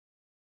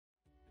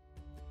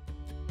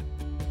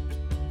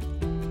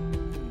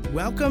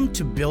Welcome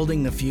to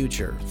Building the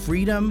Future,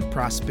 Freedom,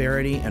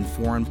 Prosperity, and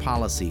Foreign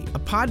Policy, a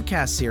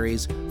podcast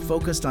series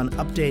focused on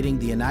updating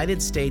the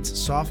United States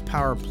soft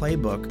power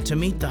playbook to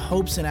meet the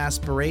hopes and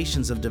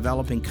aspirations of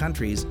developing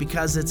countries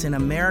because it's in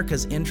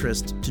America's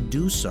interest to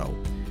do so.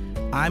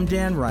 I'm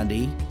Dan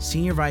Runde,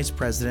 Senior Vice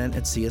President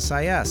at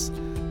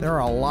CSIS. There are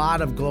a lot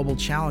of global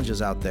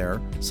challenges out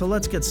there, so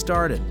let's get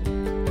started.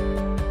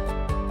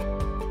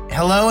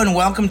 Hello and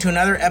welcome to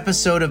another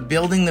episode of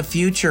Building the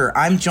Future.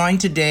 I'm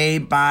joined today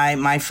by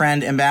my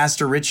friend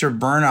Ambassador Richard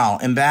Bernal.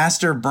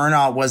 Ambassador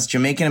Bernal was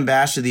Jamaican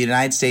Ambassador to the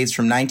United States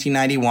from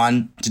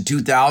 1991 to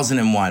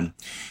 2001.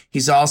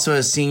 He's also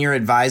a senior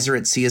advisor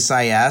at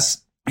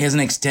CSIS. He has an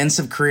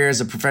extensive career as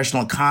a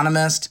professional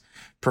economist,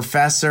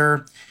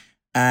 professor,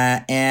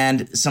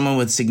 and someone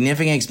with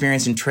significant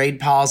experience in trade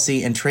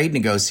policy and trade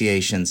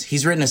negotiations.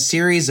 He's written a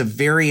series of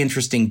very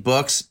interesting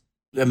books.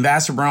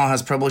 Ambassador Bernal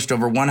has published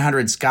over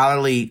 100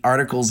 scholarly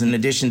articles in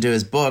addition to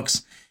his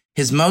books.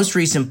 His most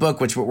recent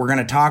book, which we're going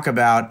to talk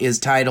about, is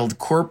titled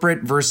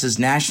Corporate versus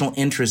National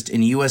Interest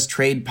in U.S.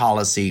 Trade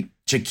Policy,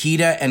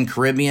 Chiquita and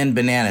Caribbean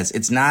Bananas.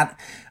 It's not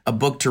a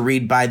book to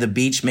read by the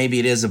beach. Maybe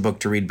it is a book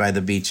to read by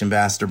the beach,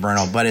 Ambassador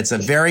Bernal, but it's a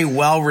very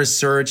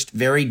well-researched,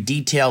 very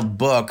detailed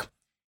book.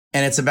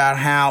 And it's about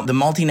how the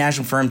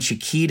multinational firm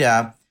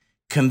Chiquita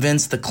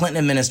convinced the Clinton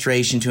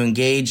administration to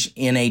engage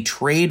in a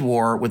trade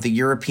war with the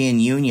European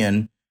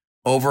Union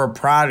over a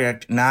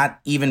product not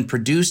even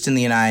produced in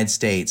the United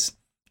States.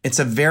 It's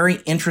a very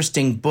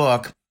interesting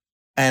book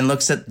and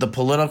looks at the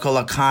political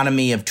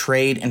economy of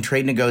trade and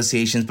trade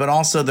negotiations, but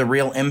also the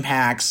real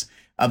impacts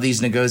of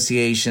these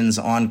negotiations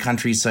on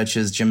countries such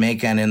as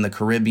Jamaica and in the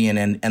Caribbean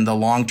and the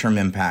long-term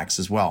impacts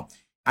as well.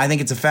 I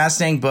think it's a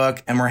fascinating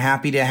book, and we're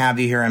happy to have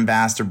you here,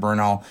 Ambassador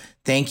Bernal.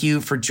 Thank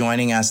you for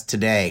joining us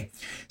today.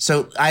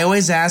 So I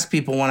always ask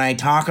people when I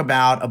talk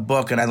about a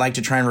book, and I'd like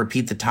to try and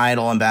repeat the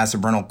title,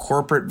 Ambassador Bernal,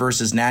 Corporate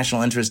versus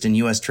National Interest in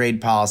U.S. Trade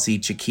Policy,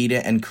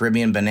 Chiquita and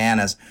Caribbean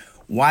Bananas.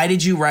 Why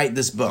did you write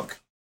this book?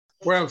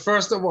 Well,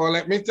 first of all,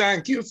 let me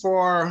thank you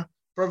for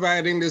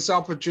providing this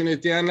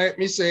opportunity. And let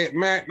me say, it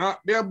might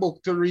not be a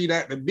book to read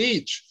at the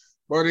beach,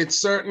 but it's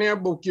certainly a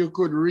book you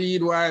could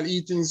read while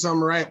eating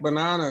some ripe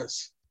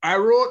bananas. I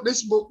wrote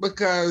this book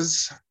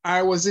because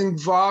I was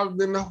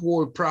involved in the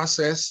whole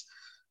process.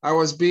 I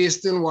was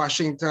based in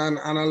Washington,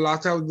 and a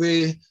lot of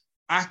the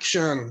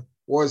action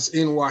was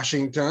in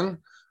Washington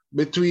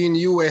between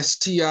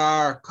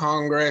USTR,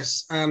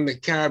 Congress, and the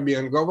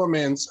Caribbean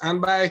governments,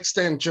 and by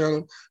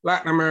extension,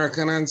 Latin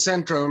American and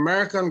Central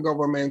American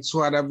governments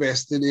who had a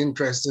vested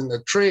interest in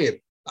the trade.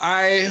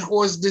 I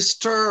was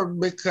disturbed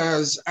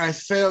because I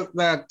felt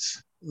that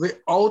the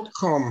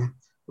outcome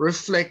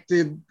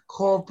reflected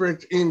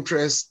corporate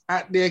interest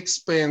at the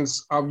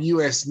expense of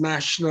U.S.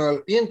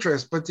 national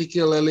interest,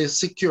 particularly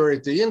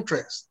security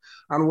interest.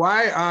 And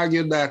why I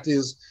argue that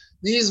is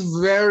these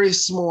very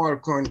small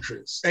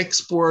countries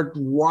export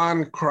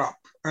one crop,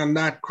 and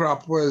that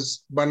crop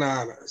was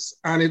bananas.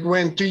 And it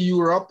went to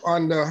Europe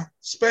under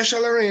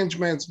special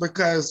arrangements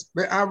because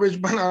the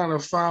average banana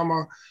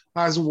farmer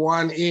has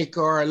 1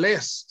 acre or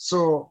less.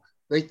 So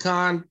they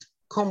can't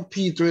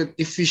compete with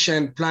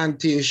efficient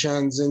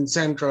plantations in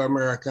Central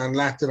America and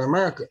Latin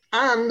America.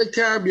 And the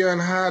Caribbean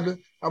had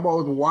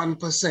about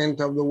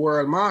 1% of the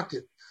world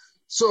market.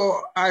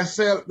 So I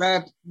felt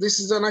that this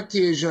is an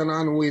occasion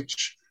on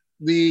which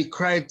the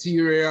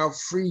criteria of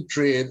free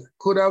trade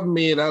could have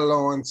made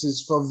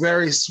allowances for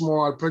very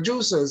small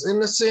producers, in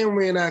the same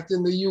way that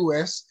in the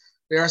US,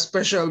 there are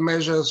special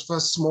measures for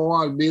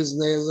small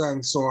business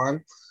and so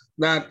on,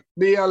 that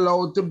be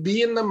allowed to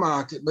be in the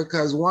market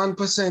because 1%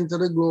 of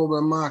the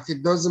global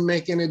market doesn't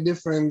make any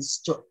difference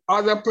to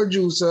other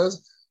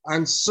producers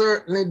and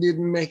certainly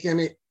didn't make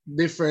any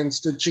difference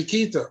to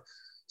Chiquita.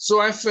 So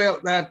I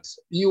felt that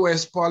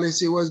US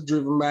policy was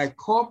driven by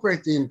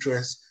corporate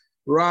interests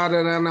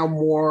rather than a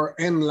more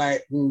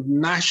enlightened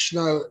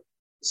national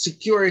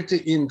security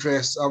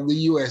interests of the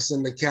US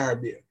in the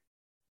Caribbean.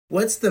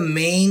 What's the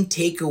main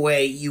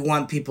takeaway you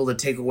want people to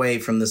take away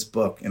from this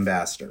book,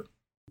 Ambassador?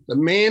 The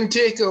main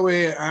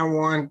takeaway I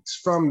want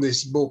from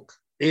this book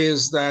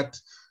is that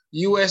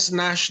U.S.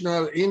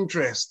 national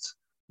interest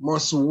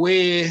must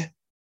weigh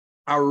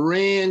a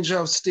range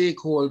of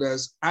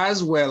stakeholders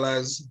as well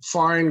as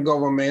foreign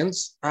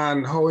governments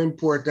and how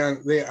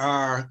important they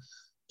are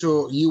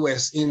to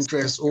U.S.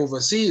 interests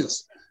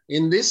overseas.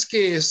 In this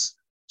case,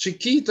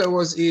 Chiquita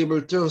was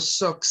able to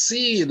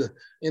succeed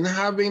in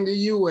having the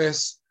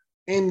U.S.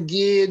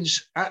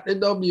 engage at the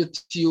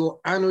WTO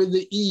and with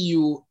the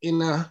EU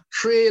in a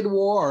trade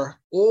war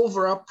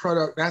over a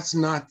product that's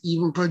not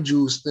even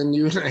produced in the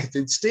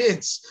United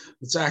States.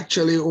 It's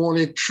actually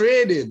only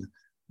traded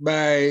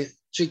by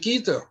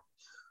Chiquita.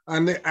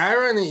 And the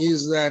irony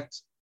is that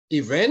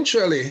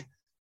eventually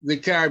the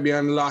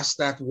Caribbean lost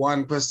that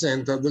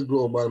 1% of the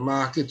global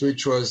market,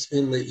 which was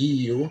in the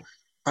EU,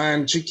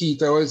 and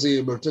Chiquita was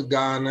able to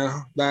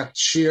garner that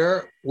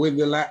share with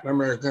the Latin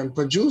American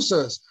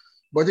producers.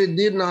 But it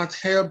did not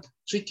help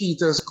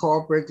Chiquita's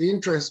corporate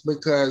interest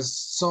because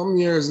some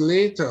years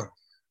later,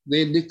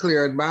 they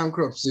declared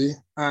bankruptcy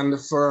and the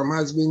firm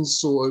has been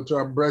sold to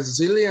a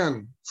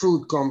Brazilian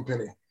fruit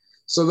company.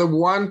 So the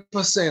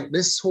 1%,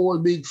 this whole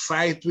big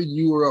fight with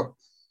Europe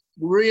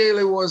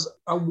really was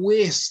a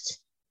waste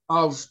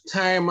of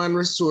time and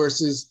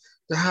resources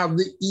to have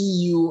the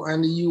EU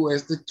and the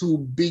US, the two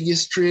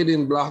biggest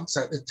trading blocs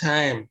at the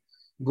time,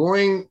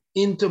 going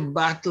into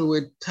battle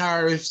with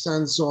tariffs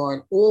and so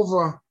on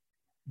over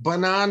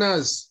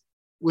bananas,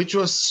 which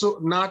was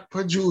not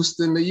produced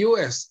in the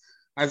US.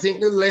 I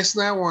think the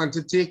lesson I want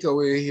to take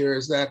away here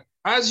is that,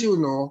 as you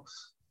know,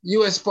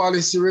 US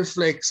policy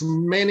reflects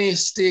many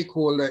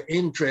stakeholder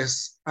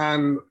interests,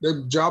 and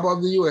the job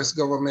of the US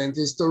government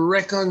is to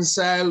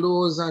reconcile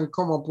those and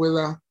come up with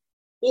an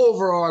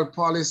overall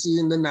policy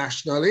in the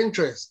national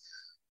interest.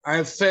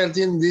 I felt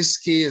in this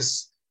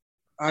case,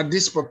 a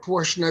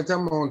disproportionate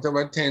amount of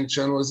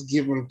attention was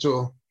given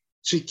to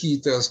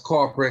Chiquita's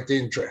corporate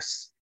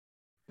interests.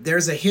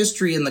 There's a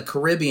history in the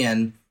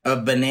Caribbean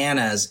of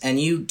bananas, and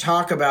you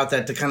talk about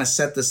that to kind of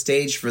set the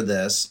stage for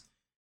this.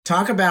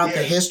 Talk about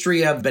the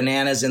history of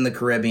bananas in the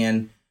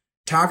Caribbean.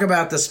 Talk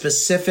about the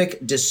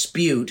specific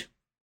dispute.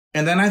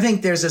 And then I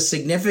think there's a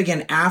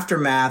significant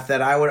aftermath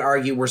that I would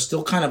argue we're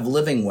still kind of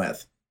living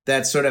with,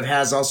 that sort of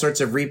has all sorts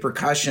of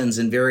repercussions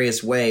in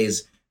various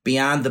ways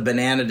beyond the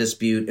banana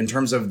dispute in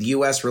terms of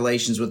U.S.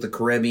 relations with the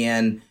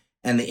Caribbean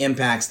and the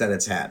impacts that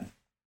it's had.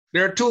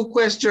 There are two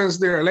questions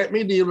there. Let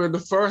me deal with the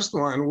first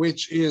one,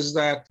 which is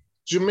that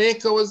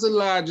Jamaica was the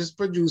largest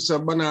producer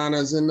of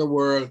bananas in the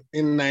world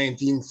in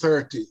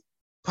 1930.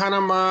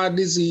 Panama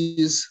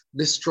disease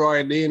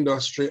destroyed the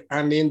industry,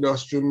 and the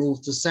industry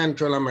moved to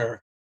Central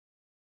America.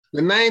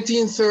 The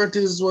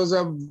 1930s was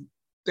a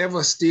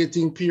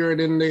devastating period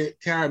in the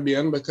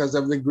Caribbean because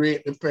of the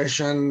Great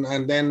Depression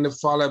and then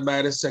followed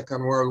by the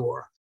Second World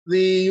War. The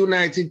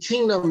United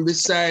Kingdom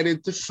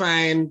decided to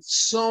find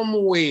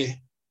some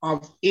way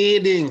of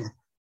aiding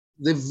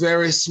the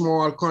very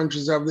small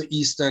countries of the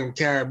Eastern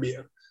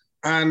Caribbean.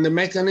 And the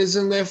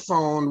mechanism they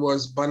found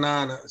was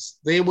bananas.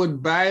 They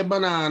would buy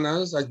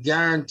bananas, a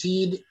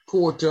guaranteed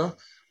quota,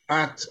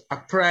 at a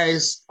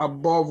price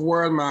above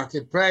world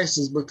market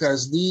prices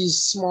because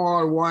these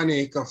small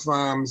 1-acre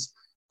farms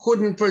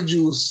couldn't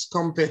produce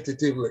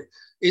competitively.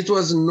 It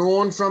was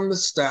known from the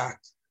start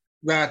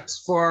that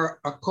for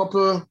a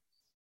couple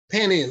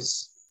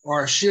pennies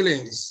or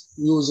shillings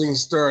using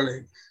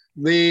sterling,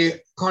 the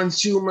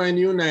consumer in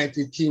the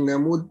United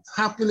Kingdom would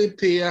happily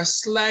pay a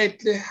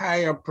slightly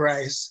higher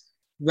price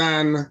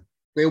than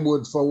they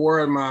would for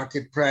world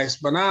market price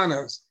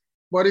bananas.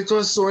 But it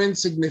was so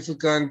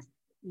insignificant,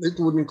 it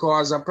wouldn't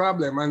cause a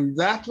problem. And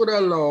that would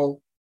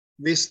allow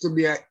this to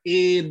be an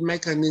aid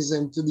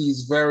mechanism to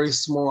these very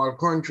small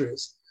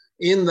countries,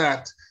 in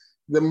that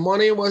the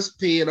money was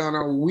paid on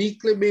a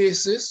weekly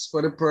basis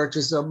for the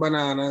purchase of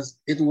bananas.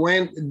 It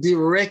went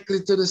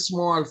directly to the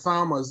small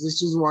farmers.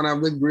 This is one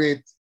of the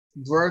great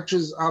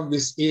virtues of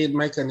this aid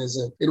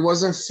mechanism. It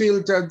wasn't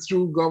filtered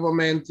through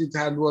government.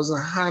 It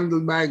wasn't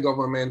handled by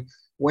government,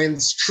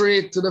 went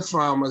straight to the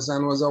farmers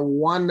and was a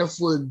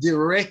wonderful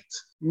direct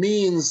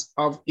means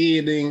of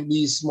aiding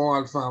these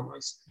small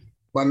farmers.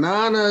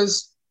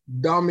 Bananas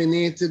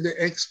dominated the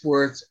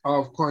exports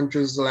of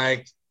countries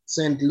like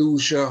St.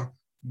 Lucia,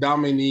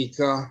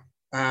 Dominica,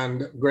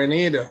 and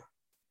Grenada,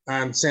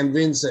 and St.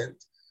 Vincent.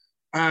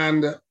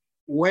 And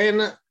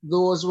when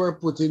those were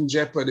put in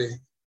jeopardy,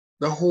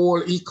 the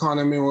whole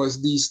economy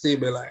was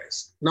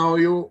destabilized. Now,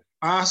 you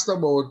asked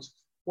about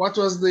what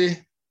was the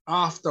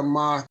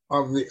aftermath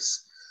of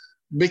this.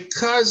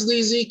 Because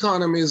these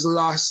economies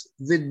lost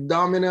the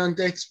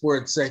dominant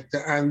export sector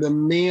and the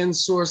main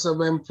source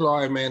of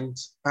employment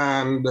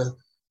and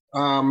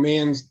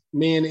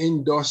main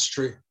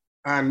industry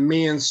and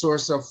main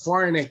source of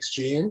foreign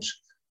exchange,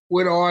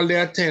 with all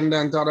the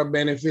attendant other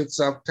benefits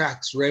of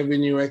tax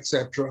revenue,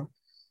 etc.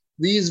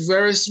 These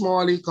very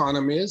small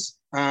economies,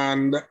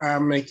 and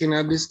I'm making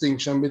a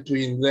distinction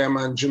between them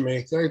and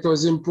Jamaica. It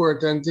was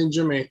important in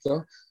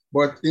Jamaica,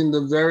 but in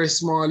the very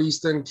small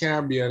Eastern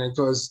Caribbean, it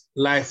was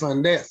life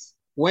and death.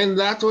 When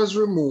that was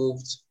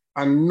removed,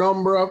 a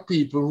number of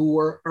people who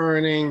were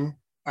earning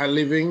a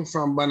living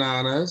from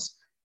bananas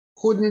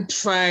couldn't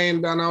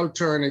find an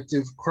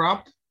alternative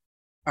crop,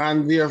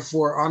 and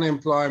therefore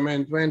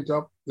unemployment went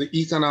up. The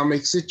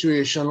economic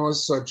situation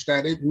was such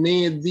that it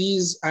made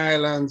these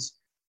islands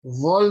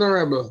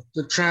vulnerable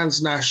to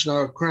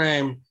transnational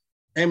crime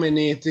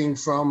emanating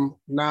from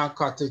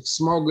narcotic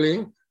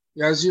smuggling.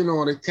 As you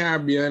know, the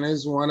Caribbean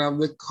is one of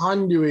the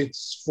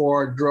conduits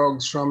for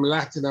drugs from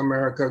Latin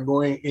America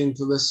going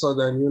into the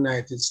southern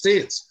United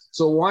States.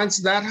 So once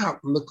that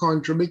happened, the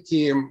country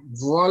became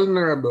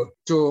vulnerable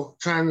to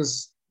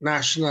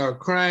transnational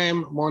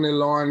crime, money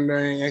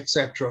laundering,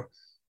 etc.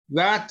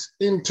 That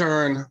in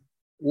turn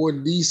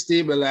would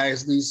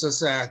destabilize these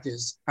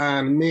societies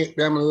and make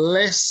them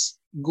less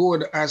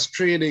good as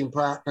trading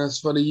partners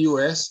for the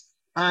US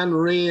and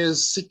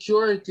raise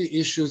security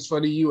issues for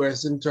the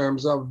US in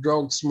terms of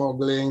drug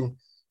smuggling,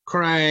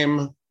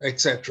 crime,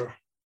 etc.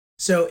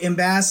 So,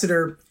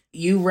 Ambassador,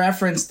 you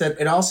referenced that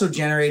it also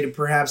generated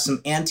perhaps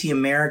some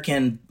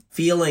anti-American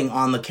feeling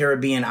on the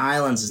Caribbean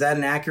islands. Is that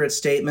an accurate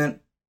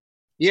statement?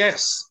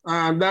 Yes,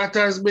 that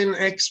has been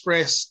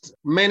expressed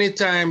many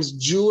times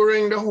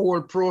during the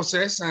whole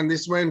process, and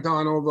this went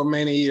on over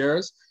many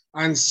years.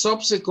 And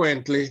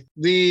subsequently,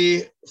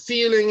 the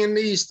feeling in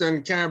the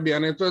Eastern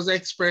Caribbean, it was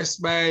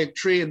expressed by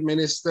trade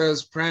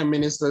ministers, prime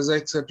ministers,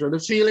 etc. The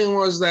feeling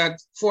was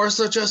that for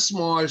such a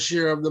small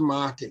share of the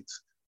market,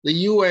 the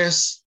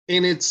U.S.,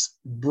 in its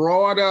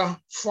broader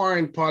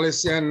foreign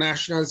policy and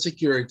national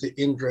security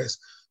interest,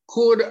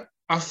 could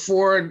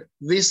afford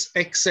this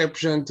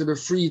exception to the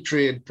free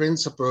trade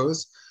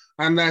principles,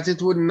 and that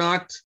it would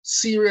not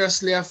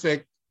seriously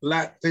affect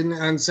Latin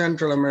and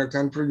Central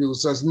American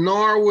producers,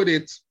 nor would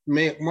it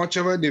make much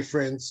of a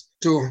difference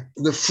to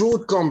the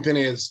fruit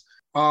companies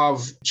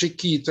of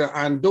Chiquita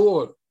and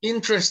Dole.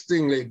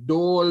 Interestingly,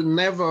 Dole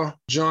never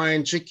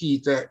joined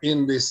Chiquita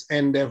in this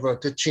endeavor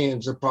to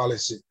change the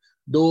policy.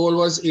 Dole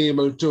was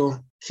able to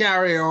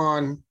carry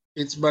on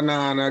its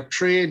banana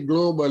trade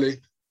globally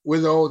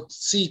without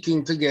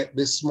seeking to get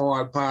this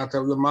small part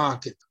of the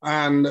market.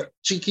 And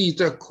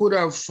Chiquita could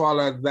have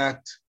followed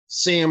that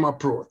same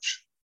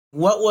approach.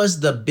 What was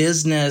the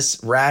business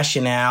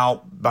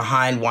rationale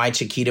behind why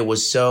Chiquita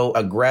was so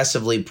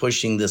aggressively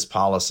pushing this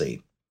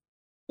policy?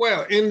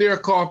 Well, in their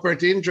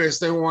corporate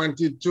interest, they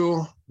wanted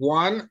to,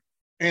 one,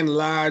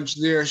 enlarge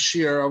their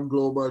share of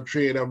global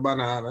trade of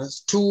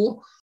bananas.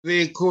 Two,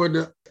 they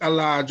could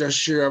enlarge a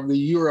share of the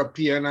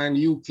European and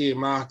UK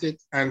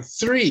market. And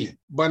three,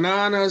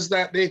 bananas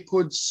that they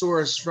could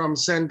source from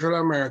Central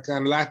America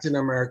and Latin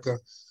America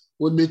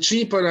would be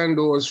cheaper than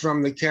those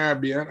from the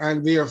Caribbean,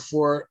 and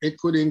therefore it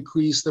could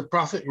increase the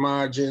profit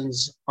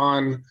margins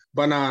on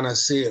banana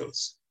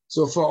sales.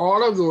 So for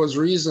all of those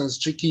reasons,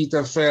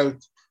 Chiquita felt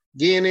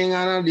gaining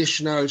an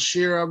additional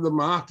share of the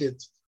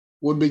market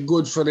would be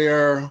good for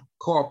their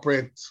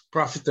corporate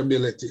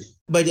profitability.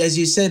 But as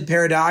you said,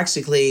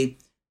 paradoxically,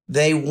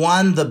 they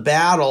won the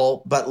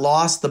battle but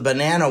lost the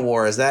banana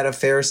war. Is that a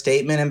fair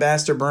statement,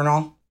 Ambassador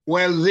Bernal?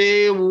 Well,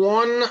 they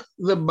won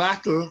the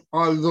battle,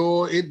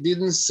 although it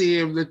didn't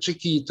save the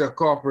Chiquita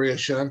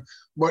Corporation,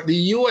 but the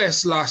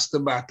U.S. lost the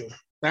battle.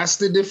 That's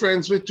the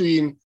difference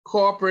between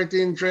corporate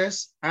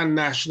interest and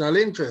national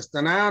interest.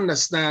 And I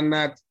understand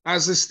that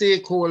as the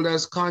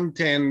stakeholders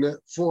contend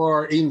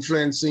for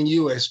influencing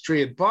U.S.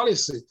 trade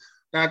policy,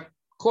 that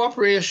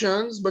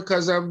corporations,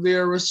 because of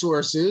their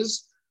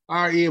resources,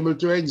 are able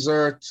to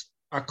exert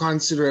a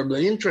considerable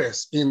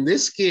interest. In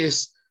this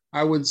case,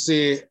 I would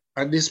say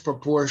a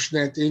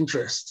disproportionate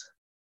interest.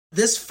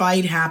 This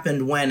fight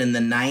happened when, in the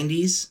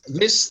 90s?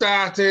 This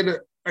started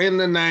in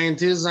the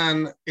 90s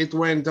and it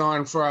went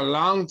on for a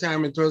long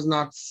time. It was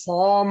not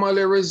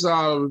formally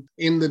resolved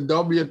in the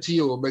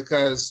WTO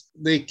because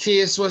the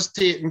case was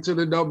taken to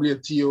the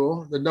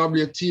WTO. The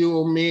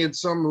WTO made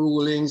some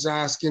rulings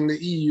asking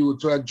the EU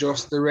to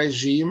adjust the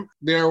regime.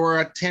 There were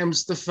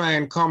attempts to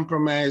find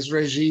compromise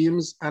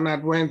regimes, and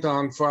that went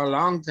on for a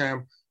long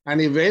time.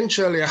 And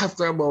eventually,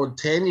 after about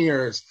 10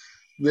 years,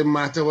 the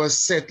matter was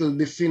settled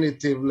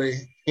definitively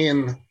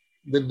in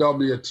the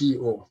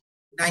WTO.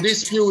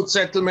 Dispute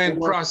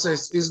settlement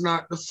process is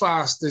not the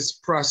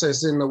fastest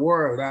process in the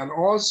world. And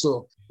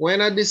also,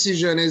 when a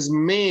decision is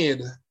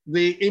made,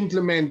 the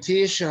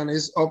implementation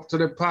is up to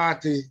the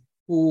party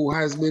who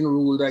has been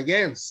ruled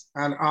against.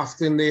 And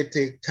often they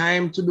take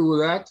time to do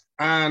that.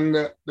 And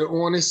the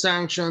only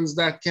sanctions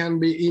that can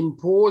be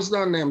imposed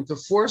on them to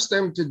force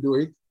them to do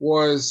it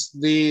was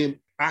the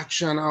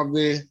action of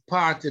the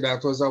party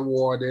that was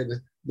awarded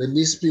the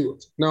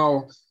dispute.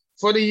 Now,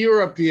 for the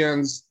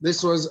Europeans,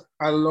 this was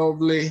a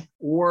lovely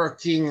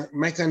working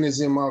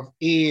mechanism of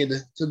aid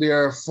to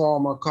their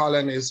former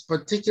colonies,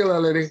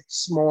 particularly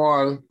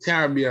small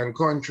Caribbean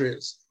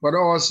countries, but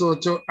also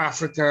to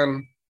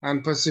African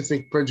and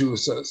Pacific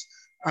producers.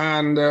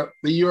 And the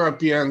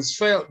Europeans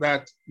felt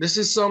that this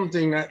is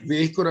something that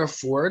they could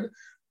afford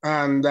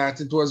and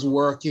that it was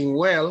working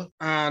well.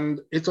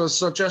 And it was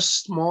such a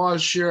small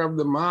share of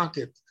the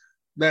market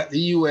that the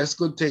US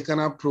could take an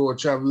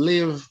approach of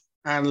live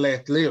and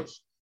let live.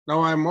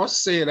 Now, I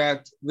must say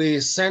that the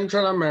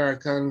Central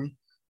American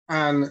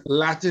and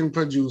Latin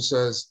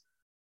producers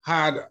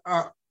had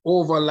an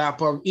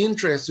overlap of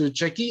interest with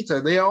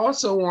Chiquita. They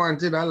also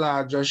wanted a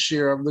larger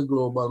share of the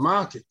global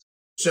market.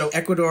 So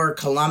Ecuador,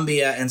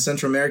 Colombia, and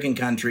Central American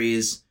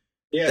countries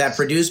that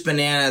produce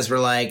bananas were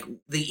like,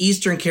 the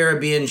Eastern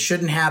Caribbean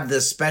shouldn't have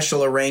this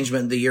special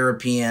arrangement with the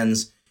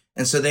Europeans.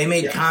 And so they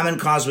made common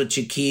cause with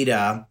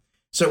Chiquita.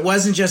 So it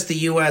wasn't just the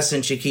U.S.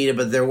 and Chiquita,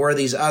 but there were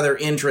these other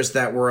interests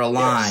that were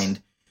aligned.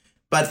 Yes.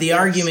 But the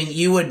argument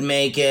you would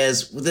make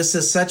is this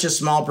is such a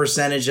small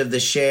percentage of the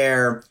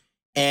share.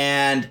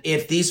 And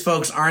if these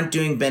folks aren't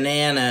doing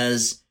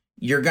bananas,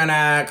 you're going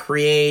to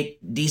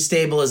create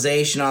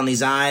destabilization on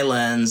these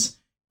islands.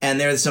 And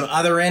there's some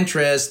other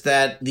interests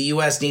that the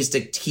U.S. needs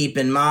to keep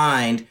in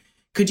mind.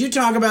 Could you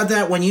talk about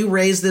that when you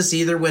raise this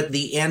either with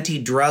the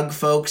anti-drug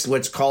folks,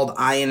 what's called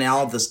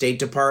INL at the State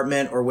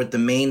Department, or with the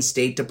Maine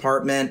State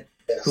Department?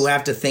 Who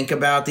have to think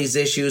about these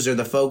issues, or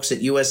the folks at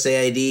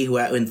USAID who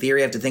in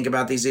theory have to think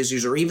about these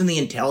issues, or even the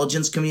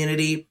intelligence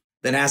community?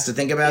 that has to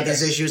think about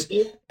these issues.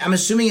 I'm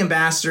assuming,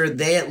 Ambassador,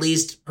 they at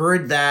least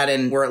heard that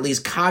and were at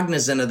least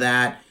cognizant of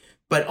that.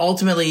 But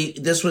ultimately,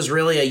 this was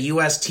really a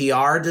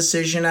USTR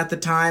decision at the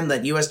time,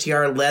 that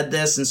USTR led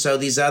this. And so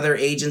these other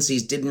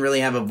agencies didn't really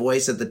have a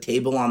voice at the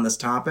table on this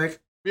topic.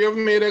 You have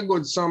made a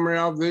good summary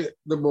of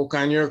the book,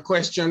 and your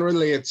question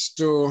relates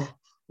to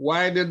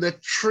why did the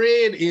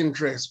trade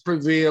interest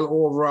prevail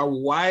over a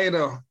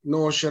wider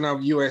notion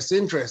of U.S.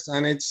 interest?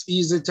 And it's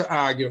easy to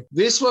argue.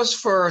 This was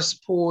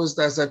first posed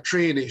as a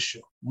trade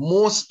issue.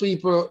 Most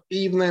people,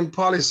 even in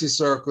policy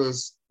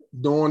circles,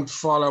 don't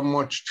follow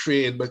much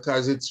trade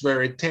because it's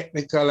very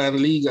technical and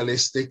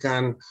legalistic,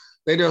 and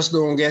they just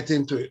don't get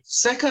into it.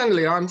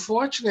 Secondly,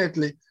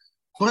 unfortunately,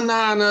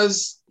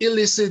 bananas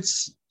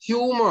elicits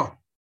humor.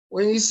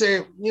 When you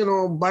say,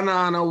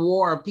 banana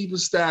war, people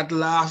start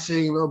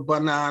laughing,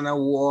 banana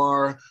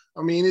war.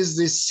 I mean, is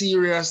this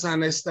serious?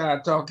 And they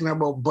start talking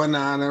about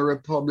banana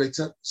republics.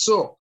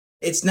 So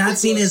it's not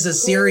seen as a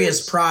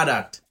serious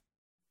product.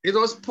 It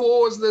was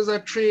posed as a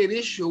trade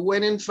issue,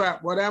 when in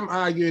fact, what I'm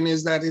arguing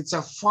is that it's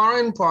a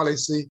foreign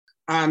policy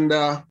and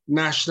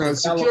national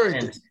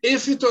security.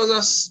 If it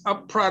was a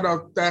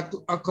product that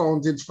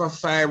accounted for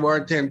 5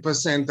 or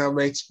 10% of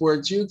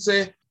exports, you'd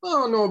say,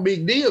 oh, no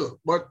big deal.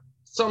 But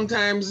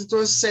sometimes it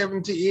was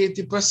 70,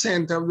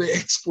 80% of the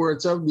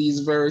exports of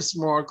these very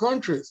small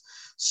countries.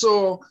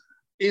 So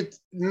it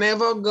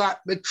never got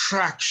the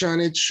traction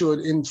it should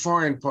in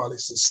foreign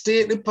policy.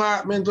 State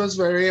Department was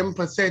very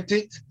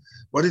empathetic,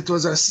 but it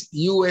was a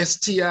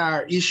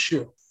USTR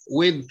issue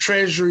with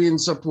Treasury in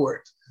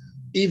support.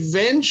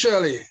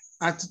 Eventually,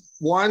 at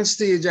one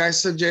stage, I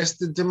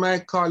suggested to my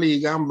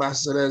colleague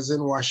ambassadors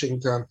in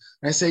Washington,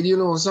 I said,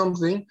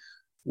 something?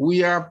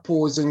 We are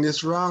posing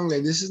this wrongly.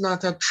 This is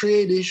not a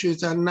trade issue,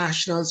 it's a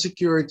national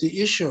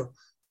security issue.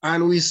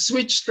 And we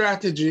switched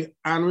strategy,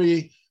 and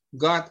we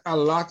got a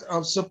lot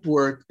of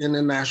support in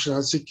the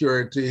national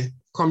security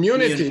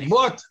community.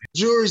 But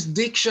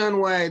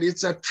jurisdiction-wide,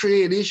 it's a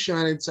trade issue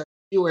and it's a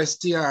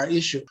USTR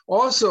issue.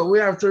 Also, we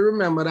have to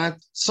remember that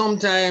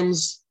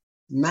sometimes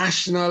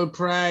national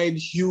pride,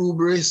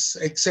 hubris,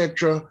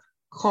 etc.,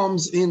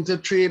 comes into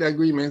trade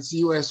agreements. The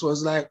US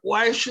was like,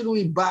 why should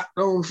we back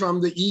down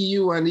from the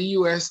EU and the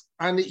US?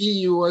 And the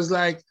EU was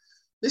like,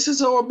 this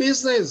is our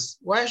business.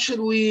 Why should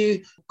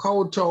we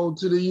kowtow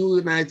to the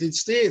United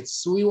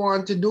States? We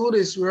want to do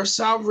this. We're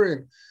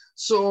sovereign.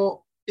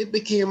 So it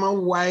became a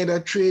wider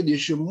trade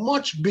issue,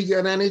 much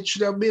bigger than it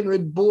should have been,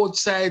 with both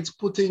sides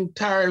putting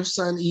tariffs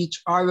on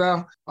each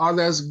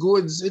other's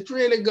goods. It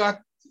really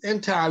got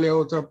entirely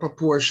out of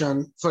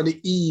proportion for the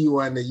EU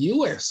and the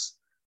US.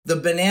 The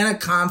banana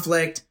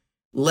conflict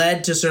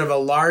led to sort of a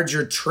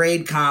larger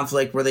trade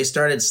conflict where they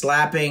started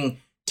slapping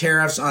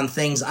tariffs on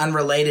things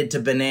unrelated to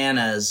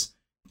bananas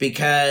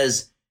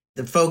because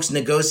the folks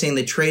negotiating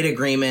the trade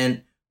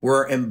agreement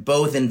were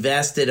both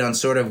invested on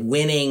sort of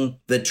winning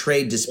the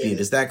trade dispute.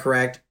 Is that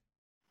correct?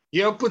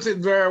 You put it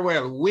very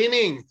well.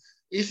 Winning.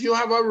 If you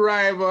have a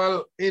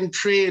rival in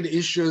trade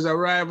issues, a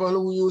rival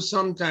who you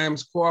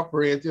sometimes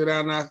cooperate with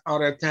and at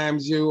other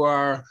times you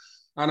are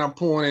an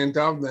opponent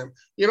of them,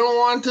 you don't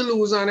want to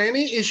lose on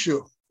any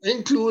issue,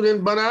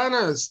 including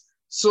bananas.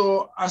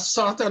 So a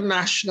sort of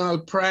national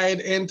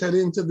pride entered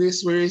into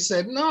this, where he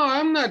said, no,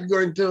 I'm not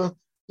going to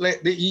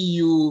let the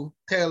EU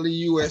tell the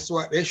US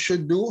what they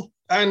should do.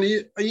 And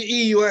the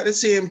EU at the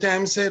same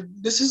time said,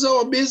 this is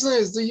our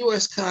business. The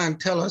US can't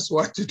tell us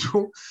what to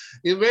do.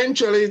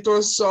 Eventually, it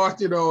was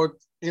sorted out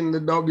in the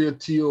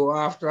WTO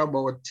after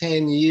about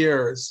 10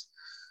 years.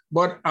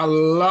 But a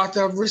lot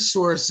of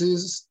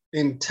resources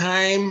in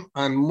time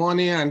and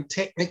money and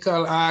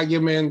technical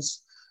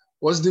arguments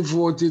was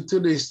devoted to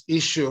this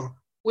issue,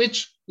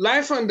 which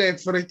life and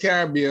death for the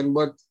Caribbean,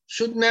 but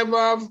should never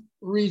have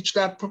reached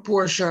that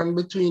proportion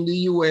between the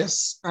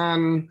US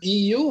and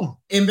EU.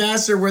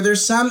 Ambassador, were there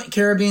some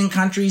Caribbean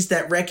countries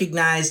that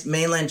recognized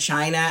mainland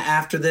China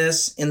after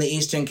this, in the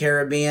Eastern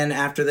Caribbean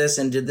after this,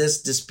 and did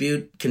this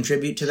dispute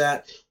contribute to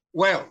that?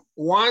 Well,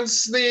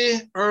 once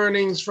the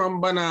earnings from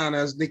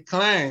bananas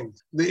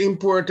declined, the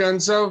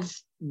importance of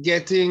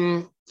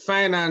getting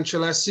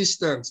financial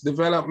assistance,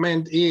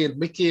 development aid,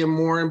 became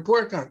more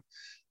important.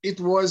 It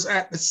was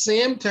at the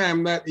same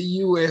time that the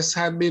US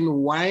had been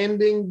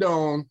winding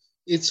down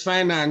its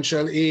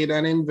financial aid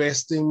and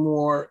investing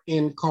more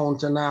in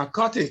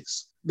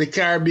counter-narcotics. The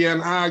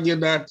Caribbean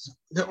argued that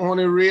the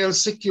only real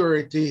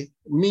security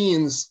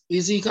means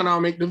is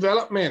economic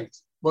development,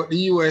 but the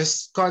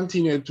US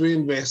continued to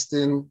invest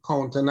in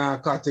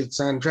counter-narcotics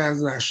and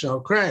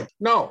transnational crime.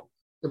 Now,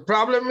 the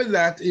problem with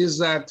that is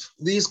that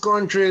these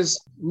countries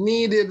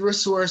needed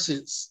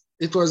resources.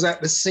 It was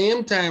at the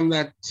same time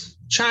that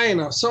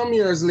China, some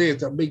years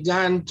later,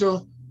 began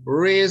to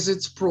raise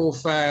its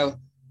profile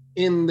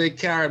in the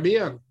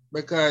Caribbean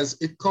because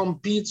it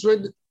competes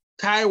with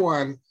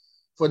Taiwan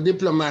for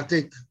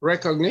diplomatic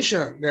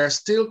recognition. There are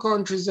still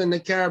countries in the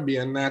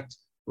Caribbean that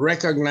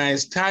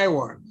recognize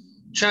Taiwan.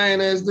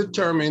 China is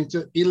determined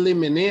to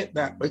eliminate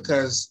that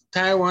because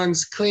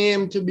Taiwan's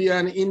claim to be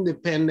an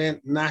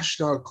independent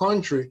national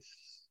country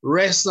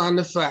rests on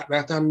the fact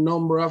that a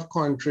number of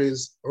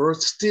countries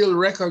still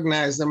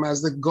recognize them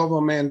as the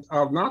government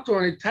of not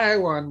only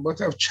Taiwan,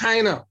 but of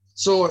China.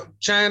 So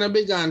China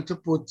began to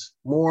put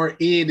more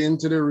aid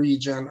into the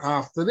region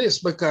after this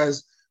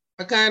because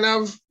a kind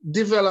of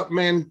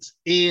development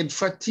aid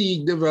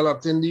fatigue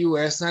developed in the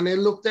US, and they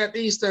looked at the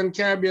Eastern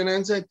Caribbean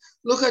and said,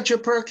 look at your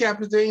per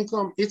capita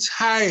income, it's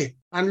high.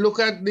 And look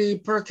at the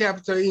per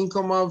capita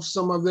income of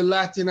some of the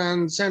Latin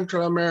and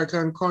Central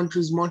American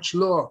countries, much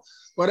lower.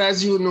 But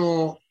as you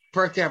know,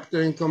 per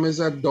capita income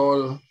is a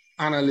dull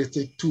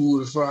analytic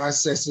tool for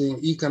assessing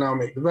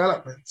economic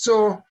development.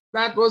 So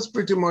that was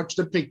pretty much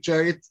the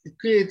picture. It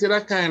created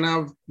a kind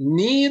of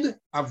need,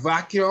 a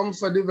vacuum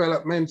for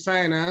development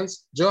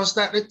finance, just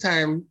at the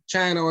time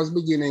China was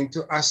beginning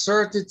to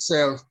assert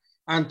itself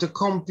and to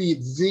compete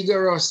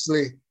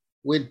vigorously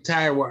with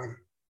Taiwan.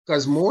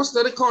 Because most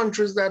of the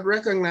countries that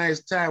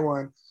recognize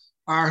Taiwan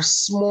are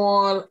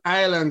small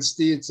island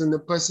states in the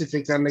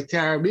Pacific and the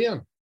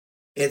Caribbean.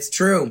 It's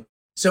true.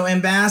 So,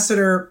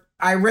 Ambassador,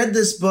 I read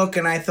this book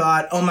and I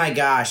thought, oh my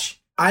gosh,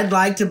 I'd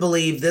like to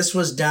believe this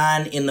was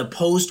done in the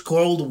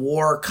post-Cold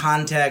War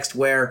context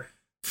where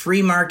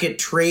free market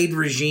trade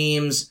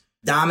regimes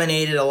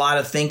dominated a lot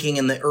of thinking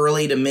in the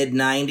early to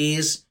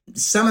mid-90s.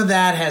 Some of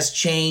that has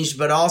changed,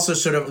 but also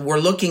sort of we're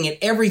looking at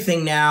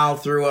everything now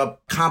through a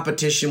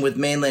competition with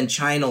mainland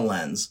China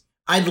lens.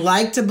 I'd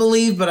like to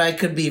believe, but I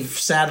could be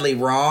sadly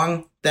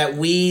wrong, that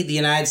we, the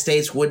United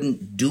States,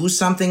 wouldn't do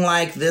something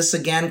like this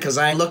again, because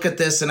I look at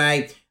this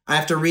and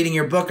after reading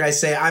your book, I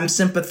say, I'm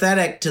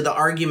sympathetic to the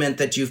argument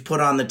that you've put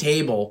on the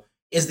table.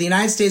 Is the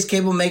United States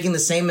capable of making the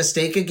same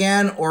mistake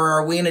again, or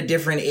are we in a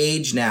different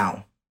age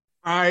now?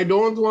 I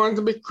don't want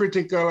to be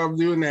critical of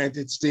the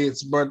United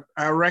States, but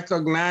I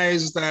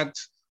recognize that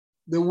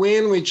the way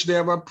in which they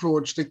have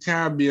approached the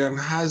Caribbean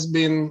has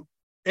been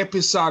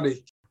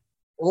episodic.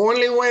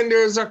 Only when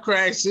there's a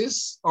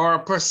crisis or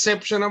a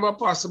perception of a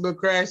possible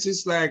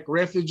crisis, like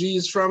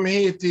refugees from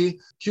Haiti,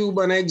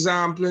 Cuban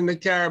example in the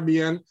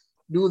Caribbean,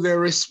 do they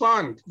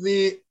respond.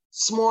 The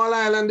small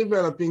island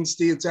developing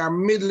states are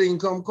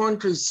middle-income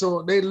countries,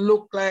 so they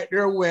look like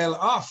they're well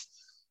off.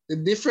 The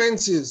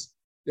difference is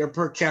their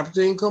per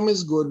capita income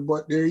is good,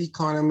 but their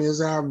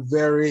economies are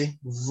very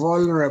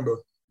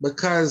vulnerable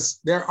because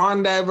they're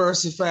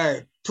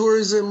undiversified.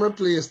 Tourism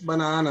replaced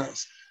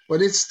bananas,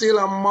 but it's still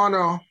a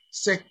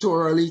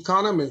mono-sectoral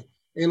economy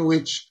in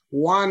which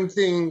one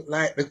thing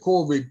like the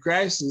COVID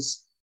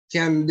crisis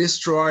can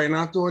destroy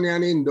not only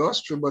an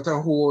industry, but a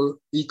whole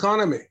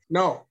economy.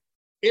 Now,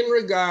 in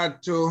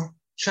regard to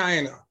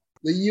China,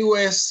 the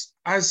US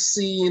has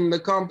seen the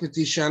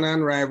competition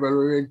and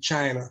rivalry with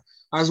China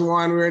as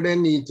one where they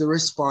need to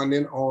respond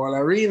in all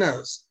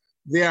arenas.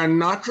 They are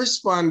not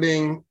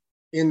responding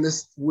in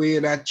the way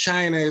that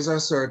China is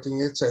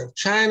asserting itself.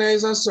 China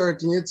is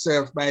asserting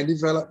itself by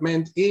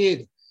development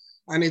aid,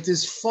 and it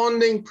is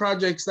funding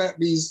projects that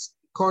these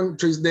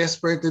countries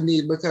desperately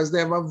need because they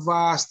have a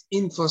vast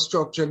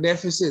infrastructure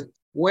deficit.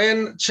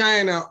 When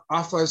China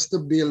offers to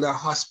build a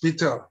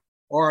hospital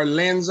or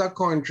lends a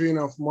country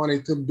enough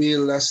money to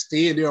build a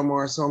stadium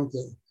or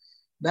something,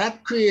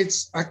 that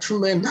creates a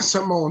tremendous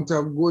amount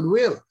of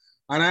goodwill.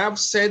 And I have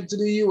said to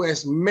the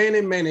US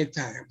many, many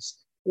times,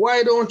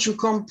 why don't you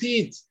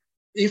compete?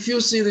 If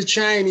you see the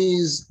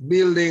Chinese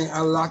building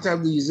a lot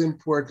of these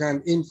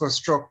important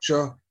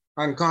infrastructure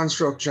and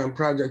construction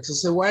projects, I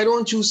say, why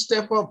don't you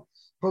step up,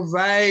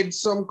 provide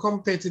some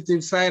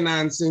competitive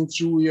financing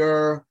through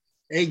your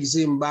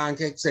Exim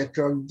Bank,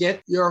 etc.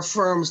 Get your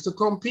firms to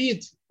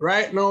compete.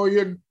 Right now,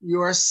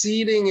 you are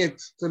ceding it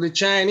to the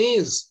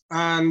Chinese,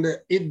 and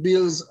it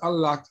builds a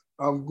lot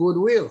of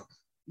goodwill.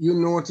 You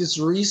notice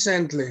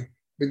recently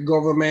the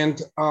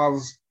government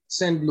of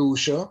St.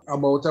 Lucia,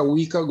 about a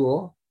week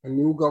ago, a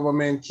new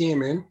government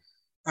came in,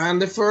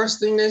 and the first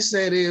thing they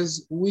said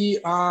is, we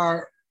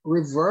are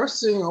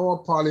reversing our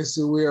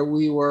policy where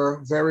we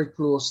were very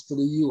close to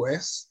the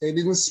US. They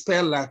didn't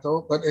spell that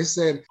out, but they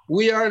said,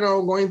 we are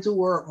now going to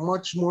work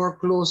much more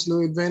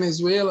closely with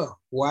Venezuela.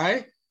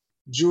 Why?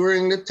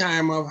 During the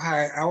time of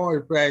high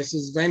oil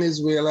prices,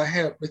 Venezuela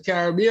helped the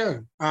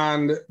Caribbean.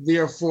 And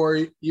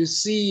therefore, you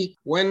see,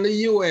 when the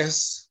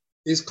US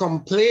is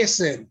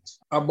complacent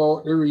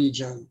about the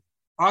region,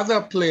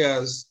 other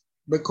players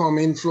become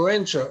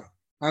influential.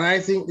 And I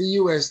think the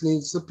US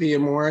needs to pay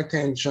more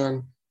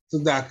attention to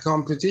that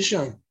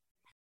competition.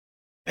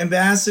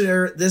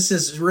 Ambassador, this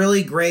is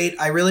really great.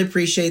 I really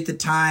appreciate the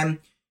time.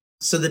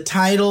 So the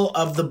title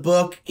of the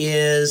book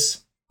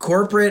is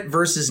Corporate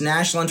versus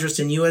National Interest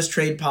in U.S.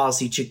 Trade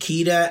Policy,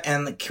 Chiquita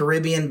and the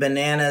Caribbean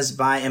Bananas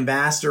by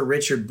Ambassador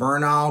Richard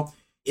Bernal.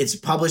 It's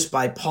published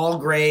by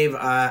Palgrave.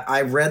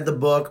 I've read the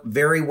book,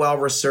 very well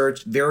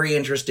researched, very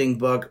interesting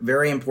book,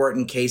 very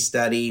important case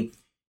study,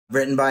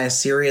 written by a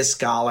serious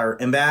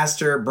scholar.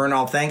 Ambassador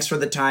Bernal, thanks for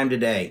the time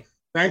today.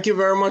 Thank you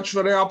very much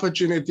for the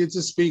opportunity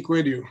to speak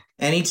with you.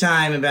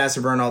 Anytime,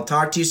 Ambassador Bernal.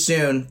 Talk to you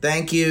soon.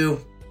 Thank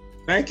you.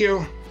 Thank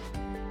you.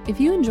 If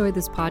you enjoyed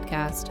this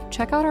podcast,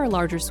 check out our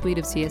larger suite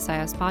of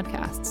CSIS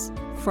podcasts.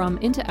 From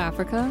Into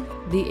Africa,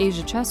 The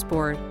Asia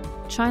Chessboard,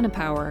 China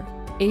Power,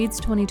 AIDS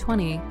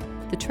 2020,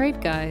 The Trade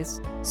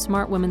Guys,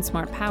 Smart Women,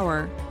 Smart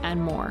Power,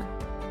 and more.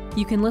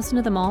 You can listen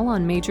to them all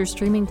on major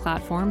streaming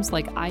platforms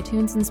like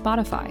iTunes and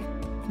Spotify.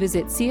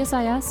 Visit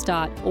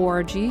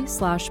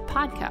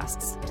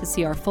csis.org/podcasts to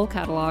see our full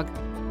catalog